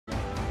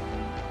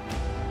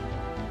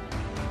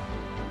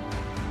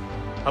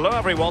Hello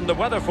everyone, the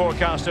weather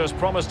forecasters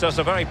promised us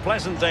a very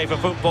pleasant day for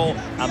football,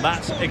 and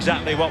that's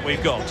exactly what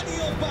we've got.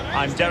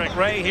 I'm Derek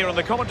Ray here in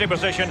the commentary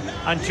position,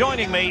 and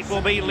joining me will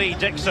be Lee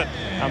Dixon.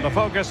 And the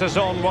focus is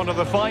on one of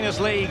the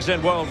finest leagues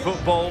in world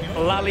football,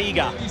 La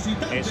Liga.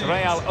 It's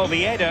Real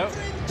Oviedo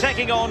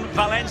taking on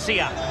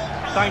Valencia.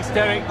 Thanks,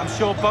 Derek. I'm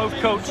sure both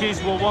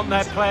coaches will want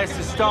their players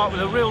to start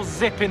with a real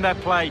zip in their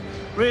play.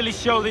 Really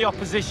show the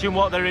opposition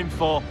what they're in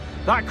for.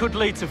 That could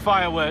lead to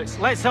fireworks.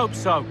 Let's hope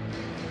so.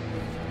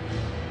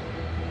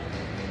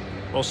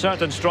 Well,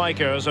 certain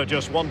strikers are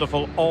just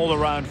wonderful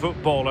all-around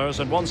footballers,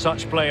 and one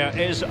such player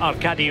is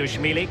Arkadiusz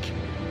Milik.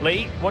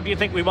 Lee, what do you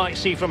think we might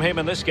see from him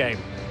in this game?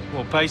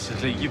 Well,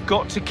 basically, you've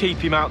got to keep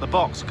him out the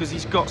box because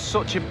he's got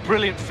such a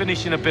brilliant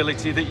finishing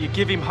ability that you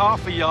give him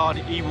half a yard,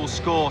 he will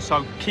score.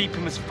 So keep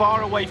him as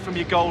far away from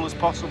your goal as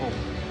possible.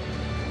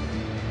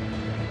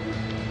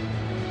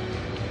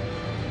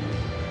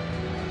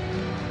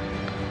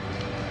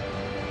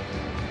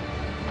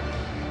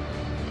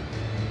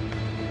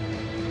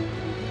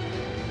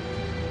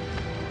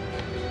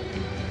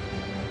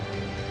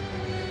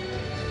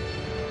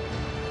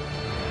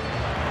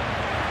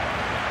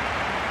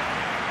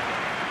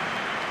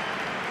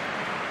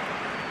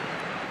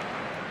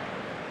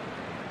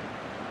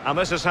 And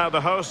this is how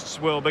the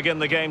hosts will begin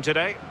the game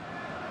today.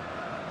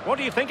 What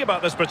do you think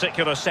about this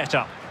particular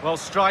setup? Well,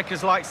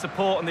 strikers like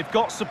support, and they've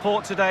got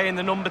support today in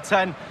the number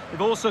 10.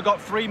 They've also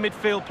got 3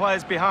 midfield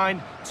players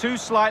behind, 2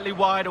 slightly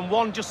wide and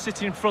 1 just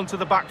sitting in front of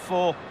the back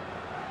 4.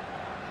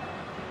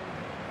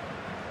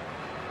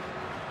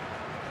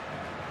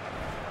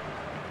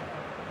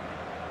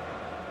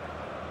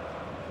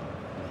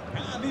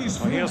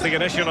 Well, here's the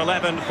initial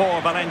 11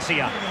 for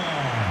Valencia.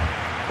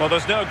 Well,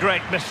 there's no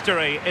great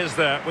mystery, is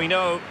there? We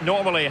know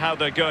normally how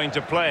they're going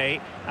to play,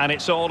 and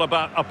it's all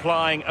about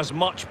applying as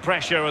much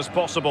pressure as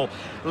possible.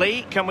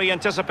 Lee, can we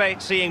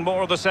anticipate seeing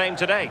more of the same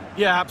today?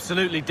 Yeah,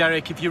 absolutely,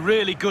 Derek. If you're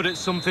really good at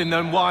something,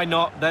 then why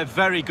not? They're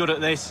very good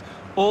at this.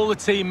 All the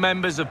team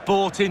members have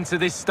bought into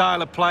this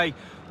style of play.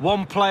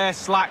 One player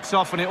slacks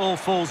off and it all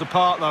falls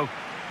apart, though.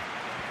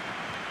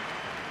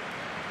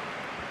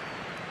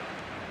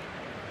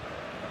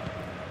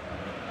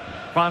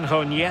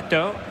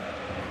 Nieto.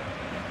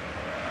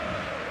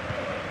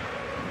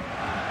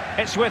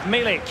 It's with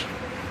Milik.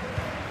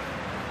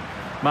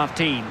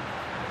 Martin.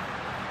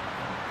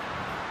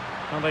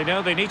 Well, they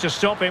know they need to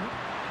stop him.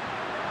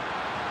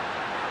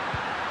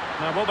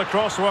 Now, will the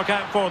cross work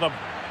out for them?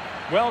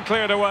 Well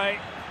cleared away.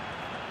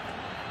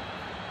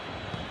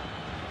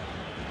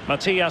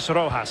 Matias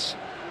Rojas.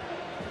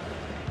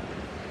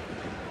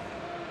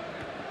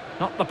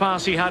 Not the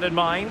pass he had in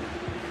mind.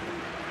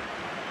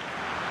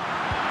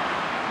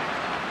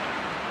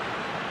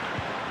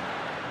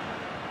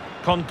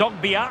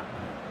 Kondogbia.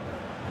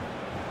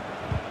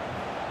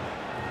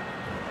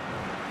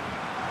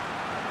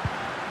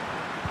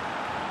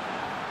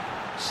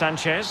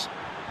 Sanchez.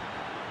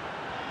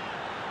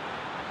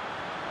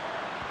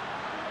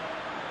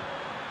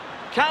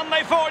 Can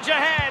they forge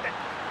ahead?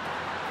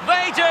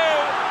 They do!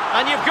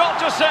 And you've got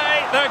to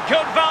say they're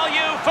good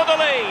value for the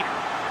lead.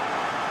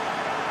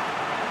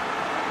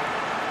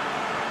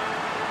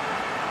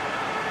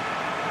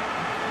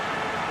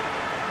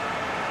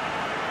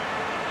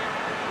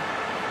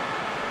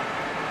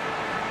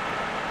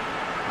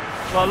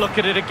 Well, look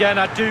at it again.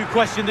 I do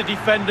question the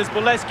defenders,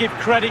 but let's give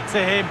credit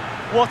to him.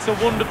 What a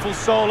wonderful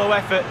solo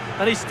effort,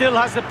 and he still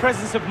has the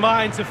presence of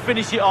mind to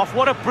finish it off.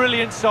 What a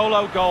brilliant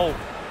solo goal.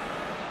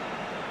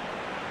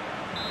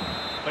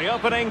 The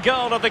opening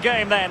goal of the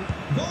game then.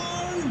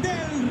 Gol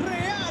del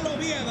Real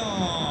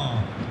Oviedo.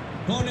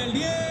 Con el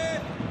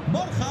 10,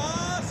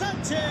 Borja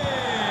Sánchez.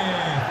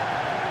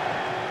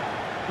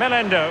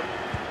 Melendo.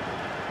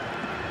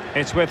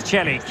 It's with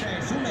Celik. Esta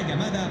es una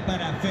llamada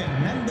para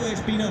Fernando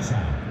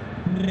Espinosa.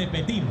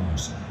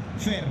 Repetimos.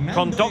 Fernando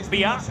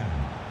Kondogbia. Espinosa.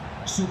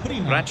 Su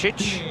prima Racic.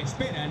 le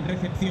espera en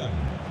recepción.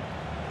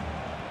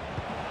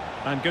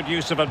 And good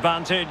use of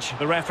advantage.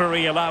 The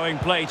referee allowing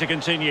play to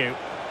continue.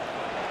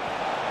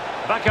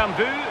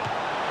 Bakambu.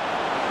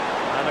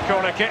 And a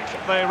corner kick,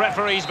 the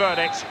referee's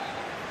verdict.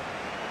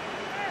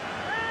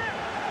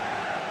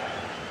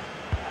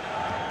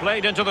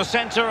 Played into the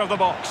centre of the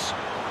box.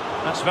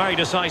 That's very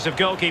decisive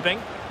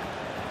goalkeeping.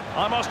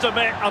 I must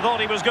admit, I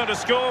thought he was going to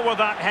score with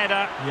that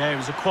header. Yeah, it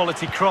was a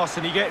quality cross,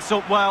 and he gets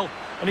up well,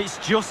 and it's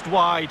just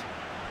wide.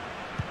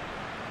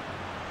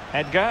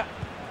 Edgar.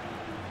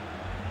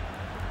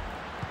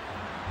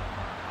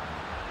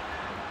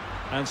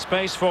 And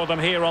space for them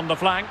here on the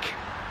flank.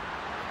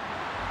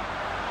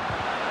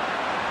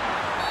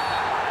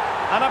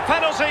 And a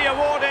penalty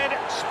awarded.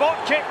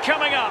 Spot kick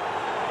coming up.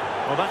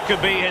 Well, that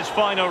could be his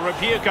final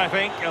rebuke, I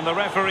think, and the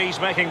referee's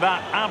making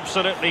that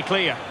absolutely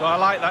clear. Well, I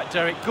like that,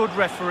 Derek. Good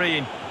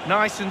refereeing.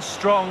 Nice and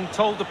strong.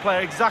 Told the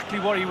player exactly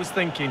what he was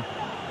thinking.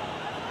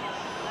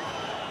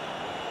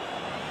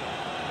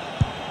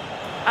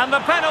 And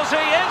the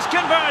penalty is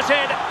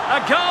converted.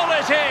 A goal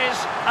it is,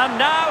 and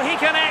now he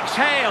can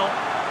exhale.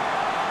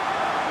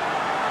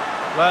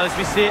 Well, as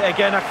we see it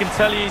again, I can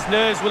tell you his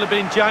nerves will have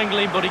been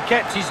jangling, but he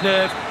kept his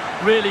nerve.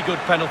 Really good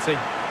penalty.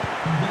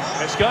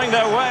 It's going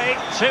their way,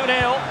 2-0.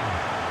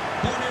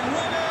 Con el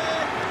 9,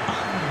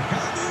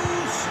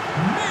 Arkadiusz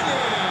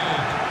Milik.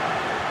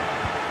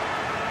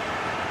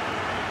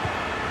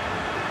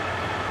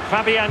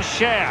 Fabian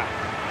Schär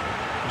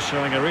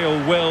showing a real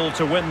will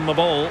to win the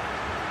ball.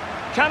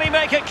 Can he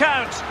make it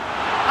count?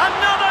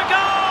 Another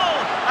goal!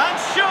 And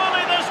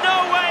surely there's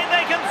no way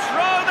they can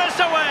throw this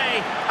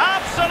away.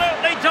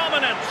 Absolutely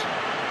dominant.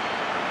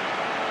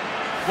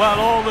 Well,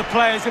 all the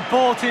players have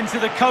bought into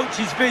the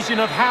coach's vision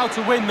of how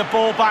to win the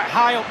ball back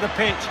high up the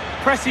pitch.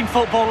 Pressing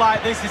football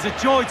like this is a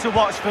joy to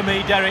watch for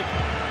me, Derek.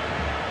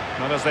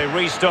 And as they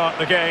restart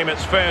the game,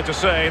 it's fair to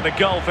say the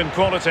gulf in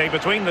quality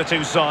between the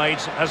two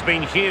sides has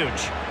been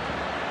huge.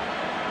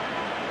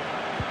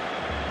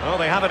 Oh,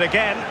 they have it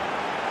again.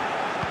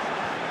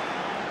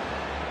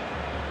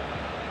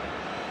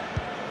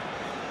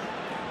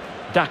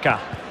 Daka.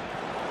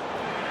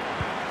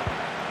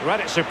 Read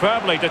it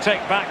superbly to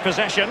take back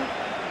possession.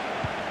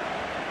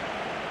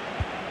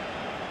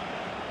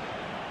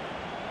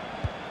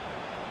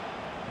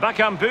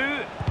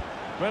 Bakambu.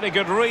 Really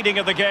good reading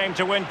of the game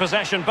to win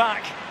possession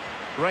back.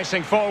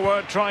 Racing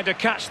forward, trying to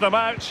catch them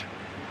out.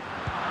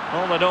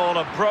 All in all,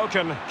 a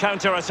broken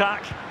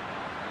counter-attack.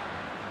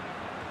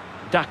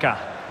 Daka.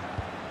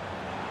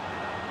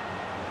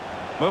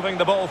 Moving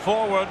the ball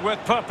forward with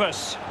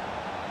purpose.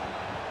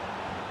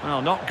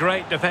 Well, not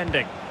great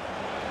defending.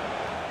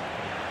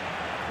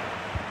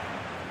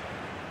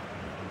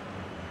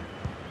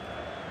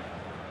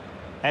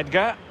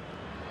 Edgar.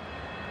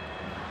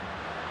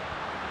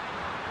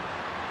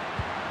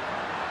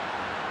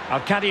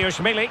 Arkadiusz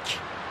Milik.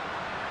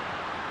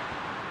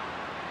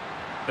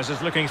 This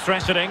is looking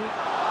threatening.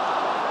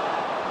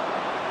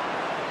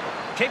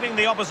 Keeping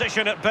the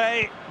opposition at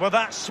bay with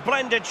that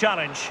splendid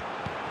challenge.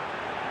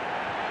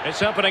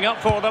 It's opening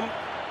up for them.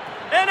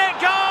 In it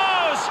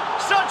goes!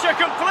 Such a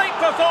complete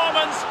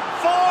performance.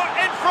 4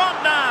 in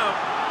front now.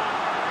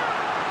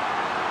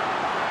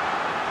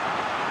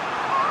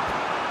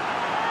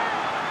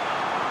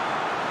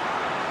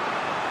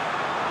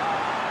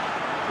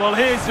 Well,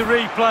 here's the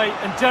replay.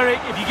 And Derek,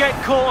 if you get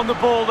caught on the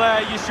ball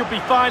there, you should be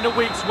fined a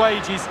week's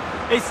wages.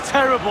 It's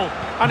terrible,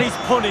 and he's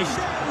punished.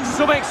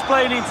 Some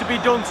explaining to be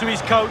done to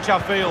his coach, I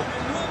feel.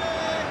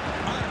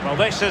 Well,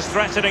 this is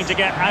threatening to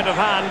get out of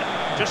hand.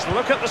 Just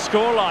look at the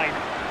scoreline.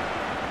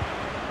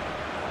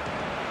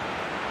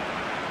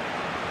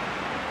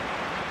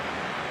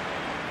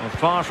 Well,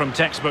 far from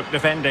textbook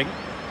defending.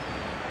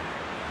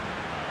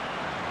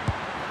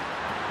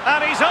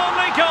 And he's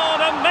only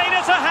gone and made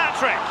it a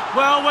hat-trick.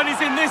 Well, when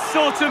he's in this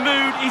sort of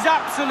mood, he's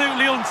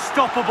absolutely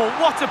unstoppable.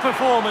 What a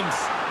performance.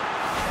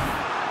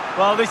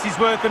 Well, this is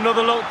worth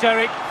another look,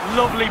 Derek.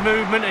 Lovely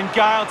movement and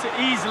guile to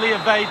easily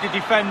evade the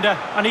defender.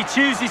 And he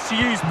chooses to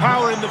use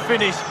power in the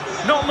finish.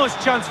 Not much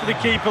chance for the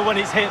keeper when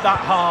it's hit that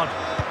hard.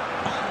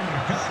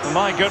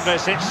 My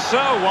goodness, it's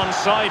so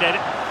one-sided.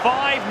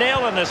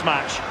 5-0 in this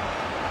match.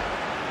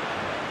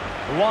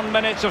 1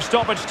 minute of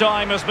stoppage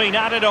time has been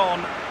added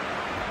on.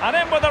 And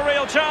in with a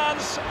real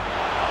chance.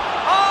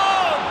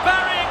 Oh,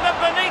 burying them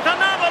beneath an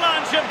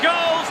avalanche of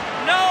goals.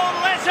 No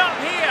let-up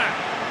here.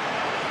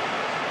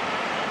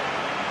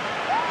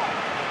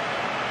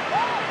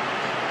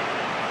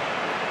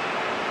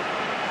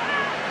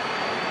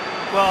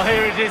 Well,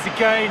 here it is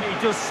again.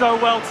 He does so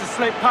well to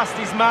slip past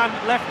his man,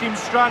 left him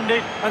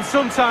stranded. And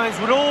sometimes,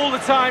 with all the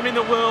time in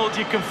the world,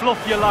 you can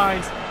fluff your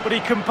lines. But he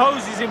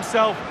composes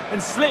himself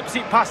and slips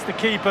it past the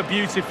keeper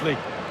beautifully.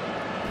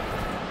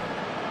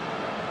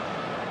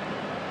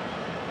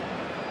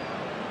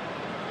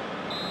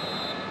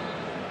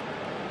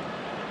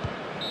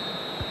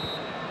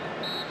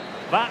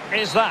 That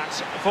is that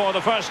for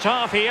the first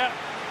half here.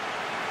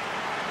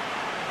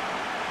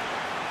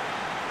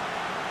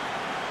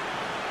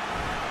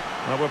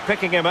 Well, we're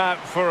picking him out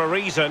for a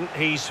reason.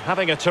 He's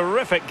having a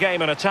terrific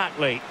game in attack,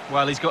 Lee.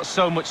 Well, he's got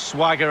so much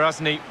swagger,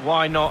 hasn't he?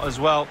 Why not as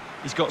well?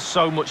 He's got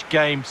so much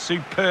game.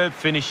 Superb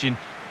finishing.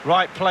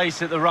 Right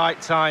place at the right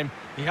time.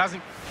 He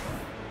hasn't...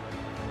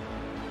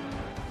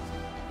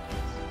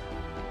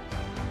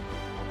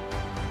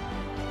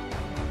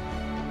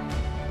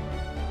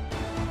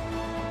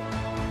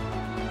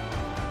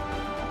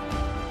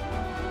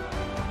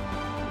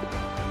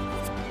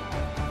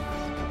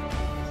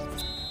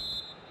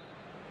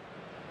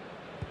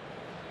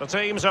 The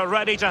teams are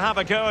ready to have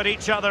a go at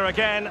each other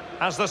again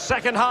as the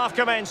second half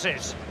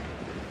commences.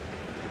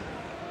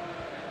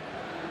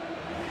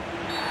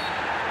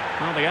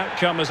 Well, the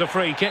outcome is a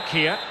free kick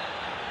here.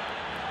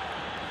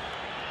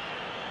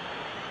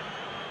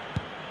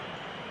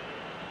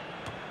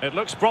 It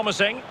looks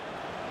promising.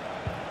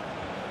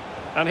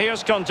 And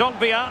here's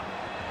Kondogbia.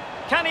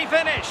 Can he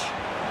finish?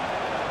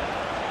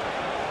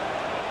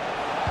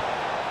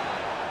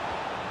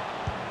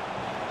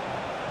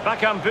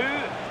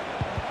 Bakambu.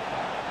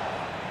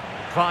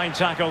 Fine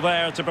tackle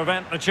there to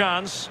prevent the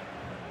chance.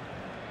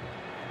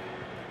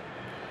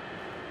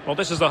 Well,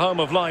 this is the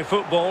home of live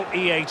football,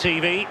 EA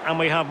TV, and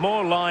we have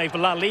more live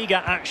La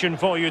Liga action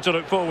for you to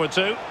look forward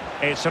to.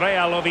 It's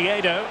Real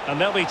Oviedo, and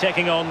they'll be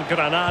taking on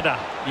Granada.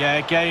 Yeah,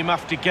 game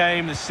after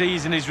game, the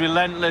season is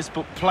relentless,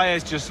 but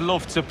players just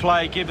love to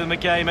play. Give them a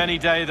game any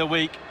day of the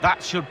week.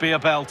 That should be a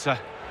belter.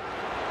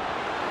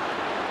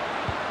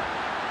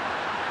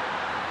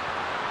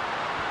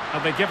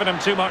 Have they given him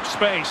too much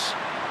space?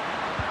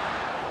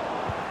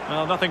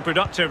 Well, nothing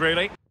productive,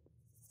 really.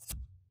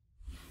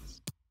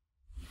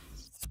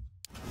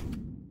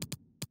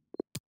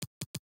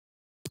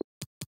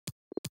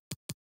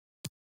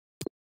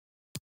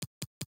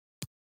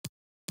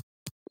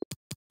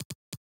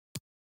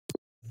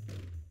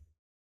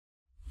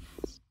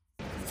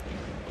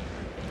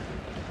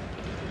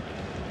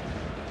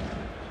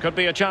 Could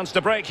be a chance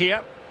to break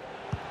here.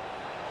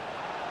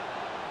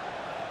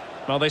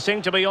 Well, they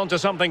seem to be onto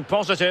something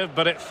positive,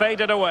 but it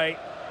faded away.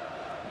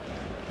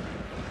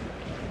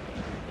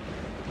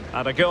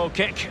 And a goal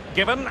kick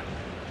given.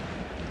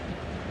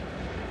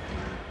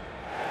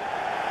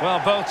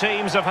 Well, both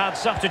teams have had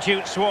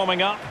substitutes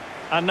swarming up,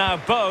 and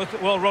now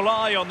both will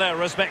rely on their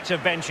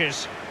respective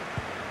benches.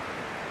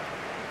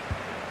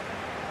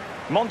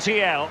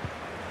 Montiel.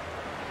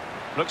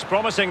 Looks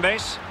promising,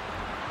 this.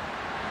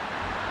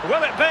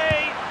 Will it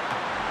be?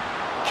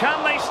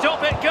 Can they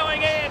stop it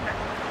going in?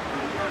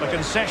 The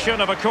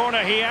concession of a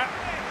corner here.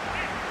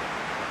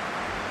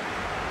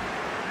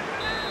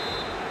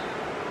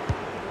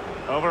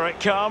 Over it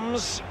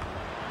comes.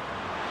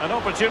 An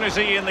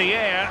opportunity in the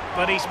air,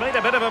 but he's made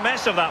a bit of a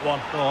mess of that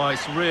one. Oh,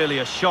 it's really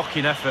a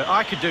shocking effort.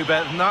 I could do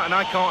better than that, and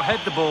I can't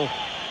head the ball.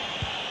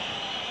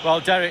 Well,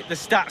 Derek, the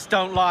stats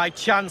don't lie.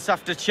 Chance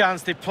after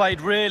chance, they've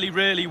played really,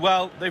 really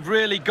well. They've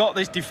really got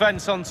this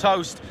defence on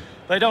toast.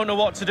 They don't know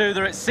what to do.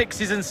 They're at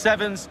 6s and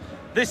 7s.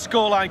 This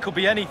scoreline could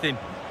be anything.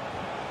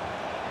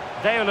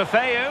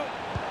 Deulofeu.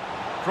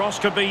 Cross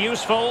could be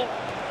useful.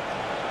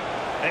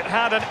 It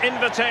had an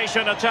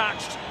invitation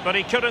attached, but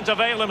he couldn't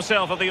avail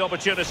himself of the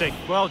opportunity.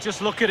 Well,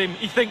 just look at him.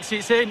 He thinks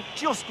it's in,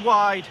 just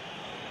wide.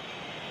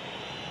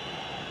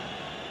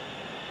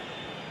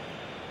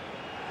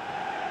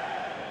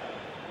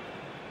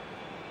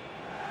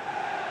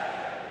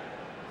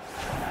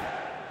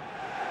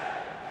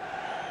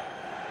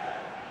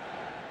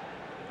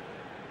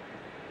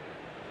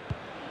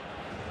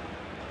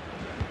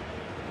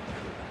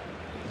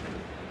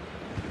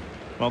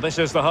 Well, this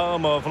is the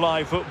home of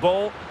live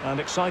football, and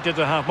excited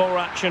to have more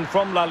action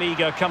from La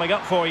Liga coming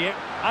up for you.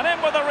 And in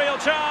with a real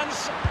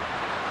chance.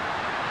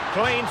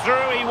 Clean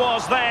through he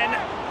was then,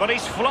 but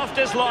he's fluffed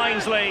his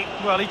lines, Lee.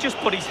 Well, he just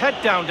put his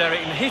head down, Derek,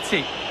 and hit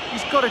it.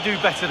 He's got to do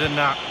better than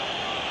that.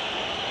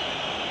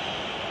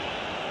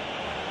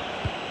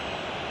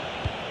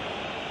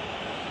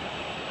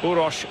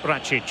 Uroš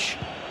Račić.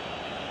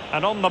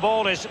 And on the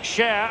ball is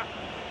Scher.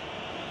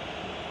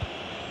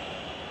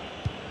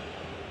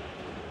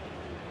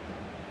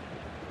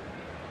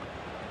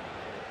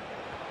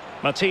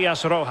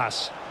 Matias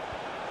Rojas.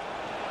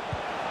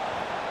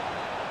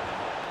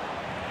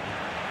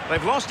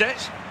 They've lost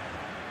it.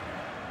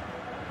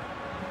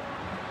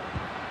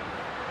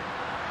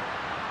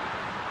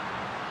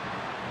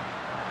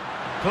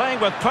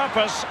 Playing with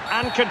purpose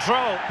and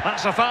control.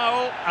 That's a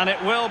foul, and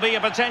it will be a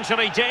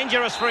potentially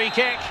dangerous free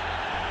kick.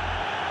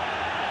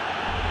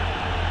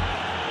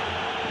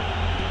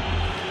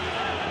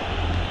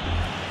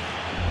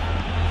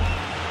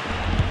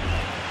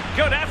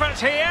 Good effort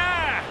here.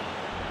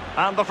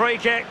 And the free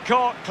kick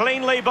caught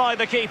cleanly by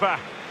the keeper.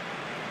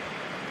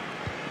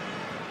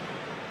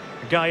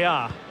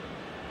 Gaia.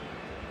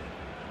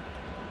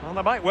 Well,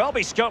 there might well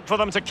be scope for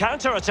them to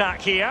counter-attack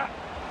here.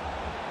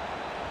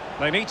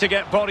 They need to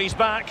get bodies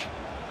back.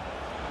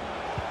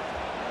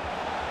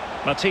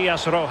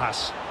 Matias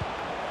Rojas.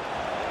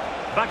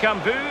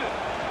 Bakambu.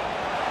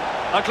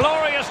 A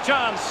glorious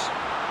chance.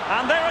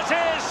 And there it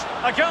is,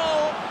 a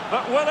goal.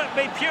 But will it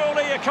be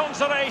purely a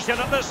consolation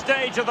at this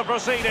stage of the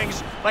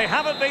proceedings? They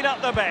haven't been at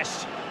their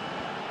best.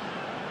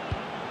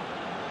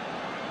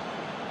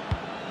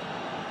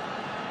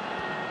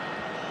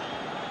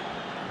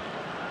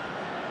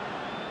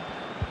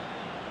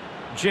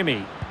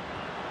 Jimmy.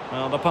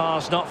 Well, the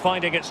pass not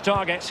finding its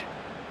target.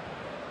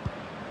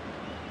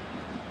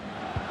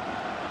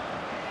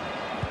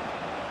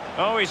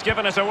 Oh, he's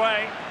given it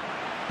away.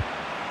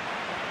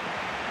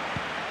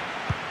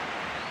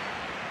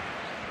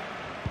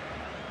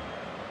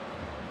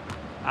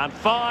 And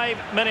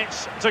 5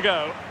 minutes to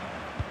go.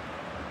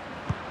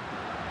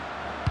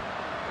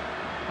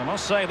 I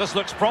must say, this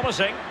looks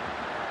promising.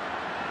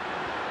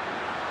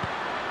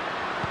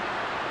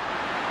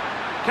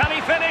 Can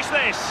he finish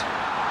this?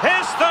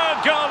 His third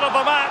goal of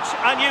the match,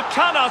 and you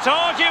cannot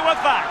argue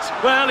with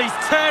that. Well, he's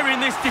tearing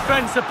this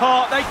defence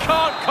apart. They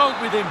can't cope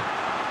with him.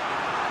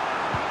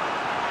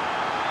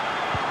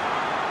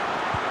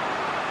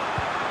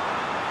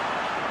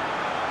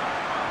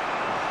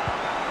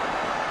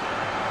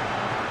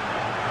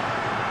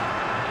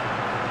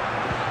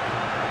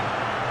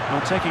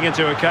 Well, taking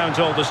into account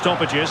all the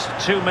stoppages,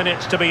 2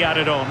 minutes to be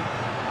added on.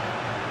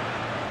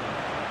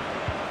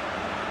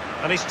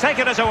 And he's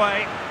taken it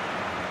away.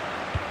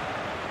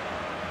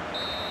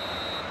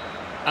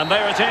 And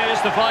there it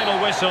is, the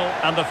final whistle,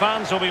 and the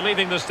fans will be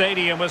leaving the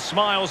stadium with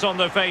smiles on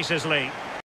their faces, Lee.